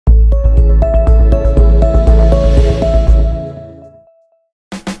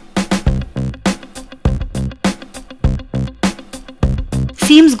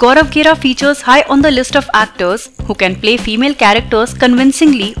Gaurav Gera features high on the list of actors who can play female characters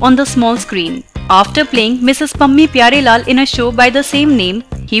convincingly on the small screen. After playing Mrs Pammi Pyarelal in a show by the same name,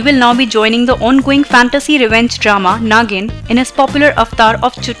 he will now be joining the ongoing fantasy revenge drama Naagin in his popular avatar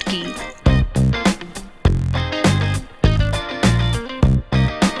of Chutki.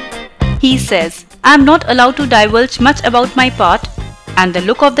 He says, "I am not allowed to divulge much about my part, and the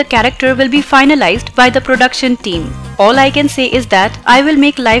look of the character will be finalized by the production team. All I can say is that I will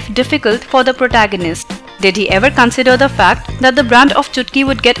make life difficult for the protagonist." Did he ever consider the fact that the brand of Chutki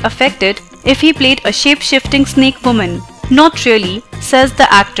would get affected if he played a shape-shifting snake woman? "Not really," says the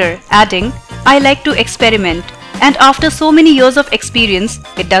actor, adding, "I like to experiment. And after so many years of experience,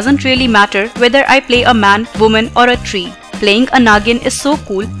 it doesn't really matter whether I play a man, woman or a tree. Playing a Naagin is so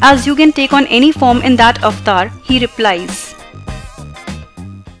cool as you can take on any form in that avatar," he replies.